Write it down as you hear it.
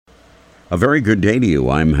A very good day to you.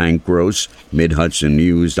 I'm Hank Gross,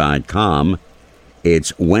 MidHudsonNews.com.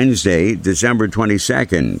 It's Wednesday, December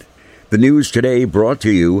 22nd. The news today brought to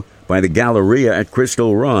you by the Galleria at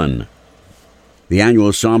Crystal Run. The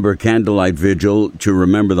annual somber candlelight vigil to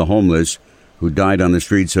remember the homeless who died on the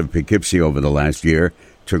streets of Poughkeepsie over the last year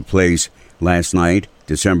took place last night,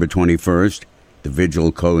 December 21st. The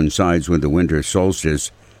vigil coincides with the winter solstice,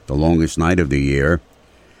 the longest night of the year.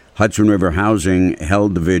 Hudson River Housing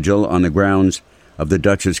held the vigil on the grounds of the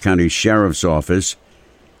Dutchess County Sheriff's Office.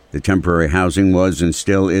 The temporary housing was and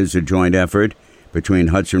still is a joint effort between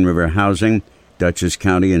Hudson River Housing, Dutchess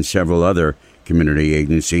County, and several other community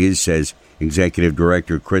agencies, says Executive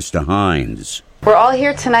Director Krista Hines. We're all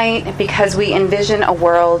here tonight because we envision a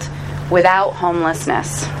world without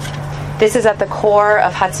homelessness. This is at the core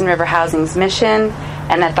of Hudson River Housing's mission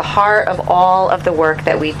and at the heart of all of the work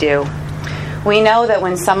that we do. We know that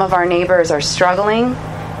when some of our neighbors are struggling,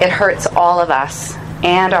 it hurts all of us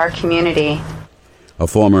and our community. A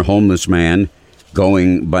former homeless man,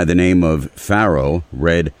 going by the name of Pharaoh,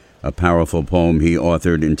 read a powerful poem he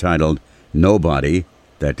authored entitled Nobody,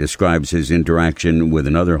 that describes his interaction with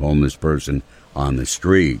another homeless person on the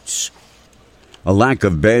streets. A lack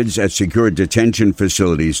of beds at secure detention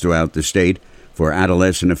facilities throughout the state for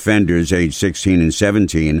adolescent offenders aged 16 and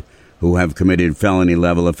 17 who have committed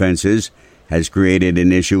felony-level offenses has created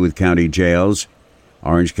an issue with county jails.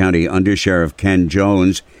 Orange County Undersheriff Ken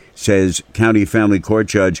Jones says County Family Court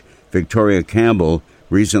Judge Victoria Campbell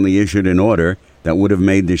recently issued an order that would have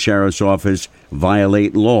made the sheriff's office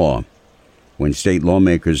violate law. When state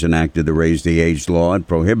lawmakers enacted the Raise the Age law, it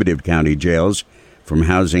prohibited county jails from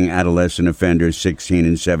housing adolescent offenders 16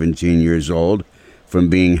 and 17 years old from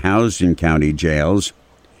being housed in county jails.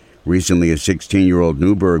 Recently, a 16-year-old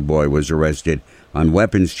Newburgh boy was arrested on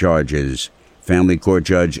weapons charges. Family Court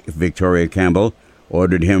Judge Victoria Campbell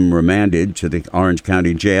ordered him remanded to the Orange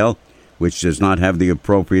County Jail, which does not have the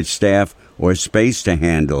appropriate staff or space to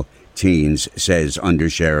handle teens, says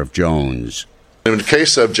Undersheriff Jones. In the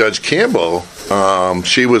case of Judge Campbell,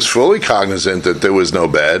 she was fully cognizant that there was no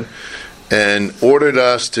bed and ordered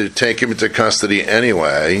us to take him into custody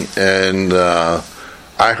anyway. And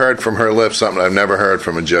I heard from her lips something I've never heard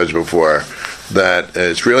from a judge before, that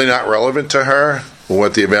it's really not relevant to her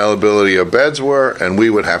what the availability of beds were, and we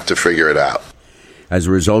would have to figure it out. As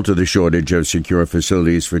a result of the shortage of secure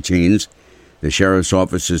facilities for teens, the sheriff's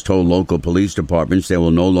office has told local police departments they will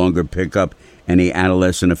no longer pick up any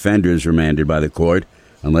adolescent offenders remanded by the court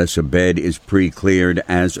unless a bed is pre-cleared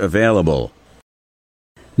as available.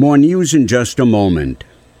 More news in just a moment.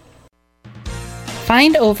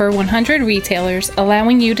 Find over 100 retailers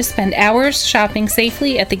allowing you to spend hours shopping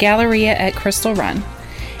safely at the Galleria at Crystal Run.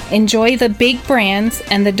 Enjoy the big brands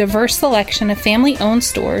and the diverse selection of family-owned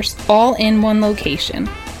stores all in one location.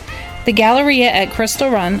 The Galleria at Crystal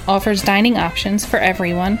Run offers dining options for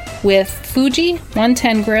everyone with Fuji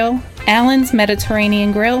 110 Grill, Allen's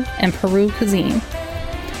Mediterranean Grill, and Peru Cuisine.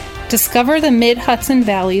 Discover the Mid-Hudson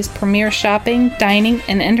Valley's premier shopping, dining,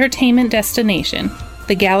 and entertainment destination,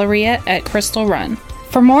 the Galleria at Crystal Run.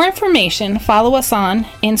 For more information, follow us on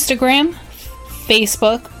Instagram,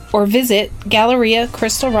 Facebook, or visit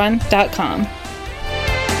GalleriaCrystalRun.com.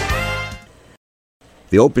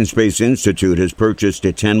 The Open Space Institute has purchased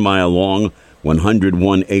a 10-mile-long,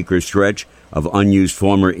 101-acre stretch of unused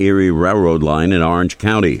former Erie Railroad line in Orange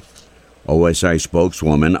County. OSI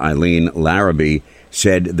spokeswoman Eileen Larrabee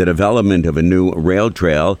said the development of a new rail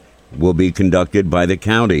trail will be conducted by the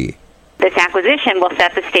county. This acquisition will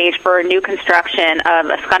set the stage for a new construction of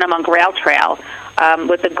a Scunnamunk Rail Trail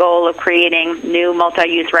with the goal of creating new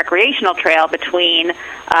multi-use recreational trail between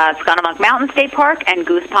Scunnamunk Mountain State Park and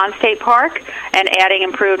Goose Pond State Park, and adding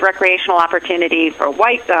improved recreational opportunity for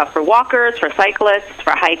walkers, for cyclists,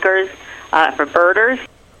 for hikers, for birders.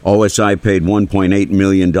 OSI paid $1.8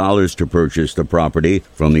 million to purchase the property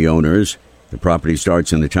from the owners. The property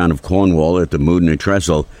starts in the town of Cornwall at the Moodna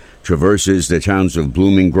Trestle, traverses the towns of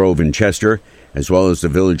Blooming Grove and Chester, as well as the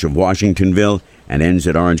village of Washingtonville, and ends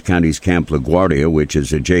at Orange County's Camp LaGuardia, which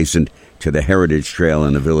is adjacent to the Heritage Trail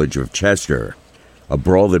in the village of Chester. A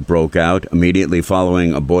brawl that broke out immediately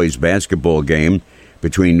following a boys' basketball game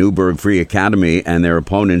between Newburgh Free Academy and their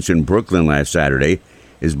opponents in Brooklyn last Saturday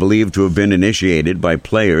is believed to have been initiated by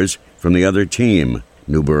players from the other team.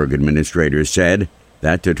 Newburgh administrators said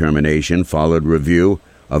that determination followed review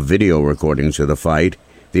of video recordings of the fight.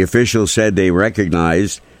 The officials said they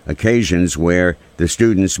recognized occasions where the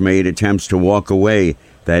students made attempts to walk away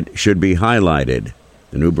that should be highlighted.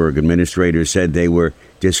 The Newburgh administrators said they were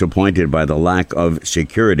disappointed by the lack of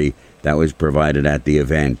security that was provided at the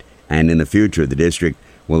event, and in the future the district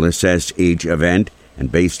will assess each event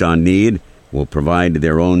and based on need, will provide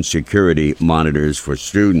their own security monitors for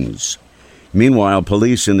students. Meanwhile,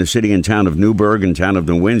 police in the city and town of Newburgh and town of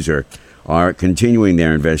New Windsor are continuing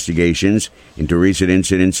their investigations into recent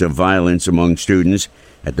incidents of violence among students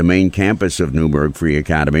at the main campus of Newburgh Free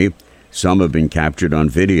Academy. Some have been captured on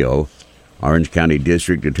video. Orange County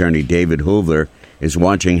District Attorney David Hoovler is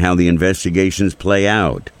watching how the investigations play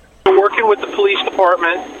out. We're working with the police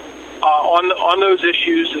department on those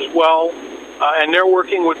issues as well, and they're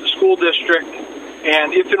working with the school district,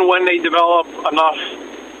 and if and when they develop enough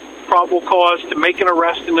probable cause to make an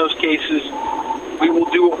arrest in those cases, we will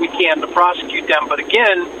do what we can to prosecute them. But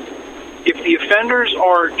again, if the offenders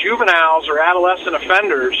are juveniles or adolescent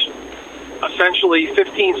offenders, essentially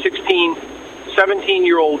 15, 16,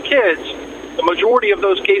 17-year-old kids, the majority of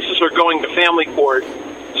those cases are going to family court,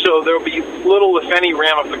 so there will be little, if any,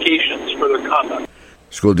 ramifications for their conduct.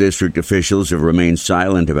 School district officials have remained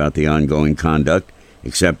silent about the ongoing conduct,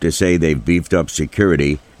 except to say they've beefed up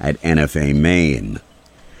security at NFA Maine.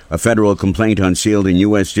 A federal complaint unsealed in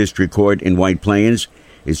U.S. District Court in White Plains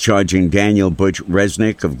is charging Daniel Butch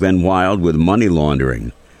Resnick of Glen Wild with money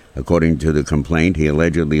laundering. According to the complaint, he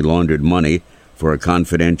allegedly laundered money for a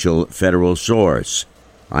confidential federal source.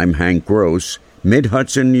 I'm Hank Gross,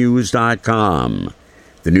 MidHudsonNews.com.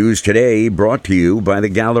 The news today brought to you by the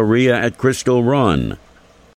Galleria at Crystal Run.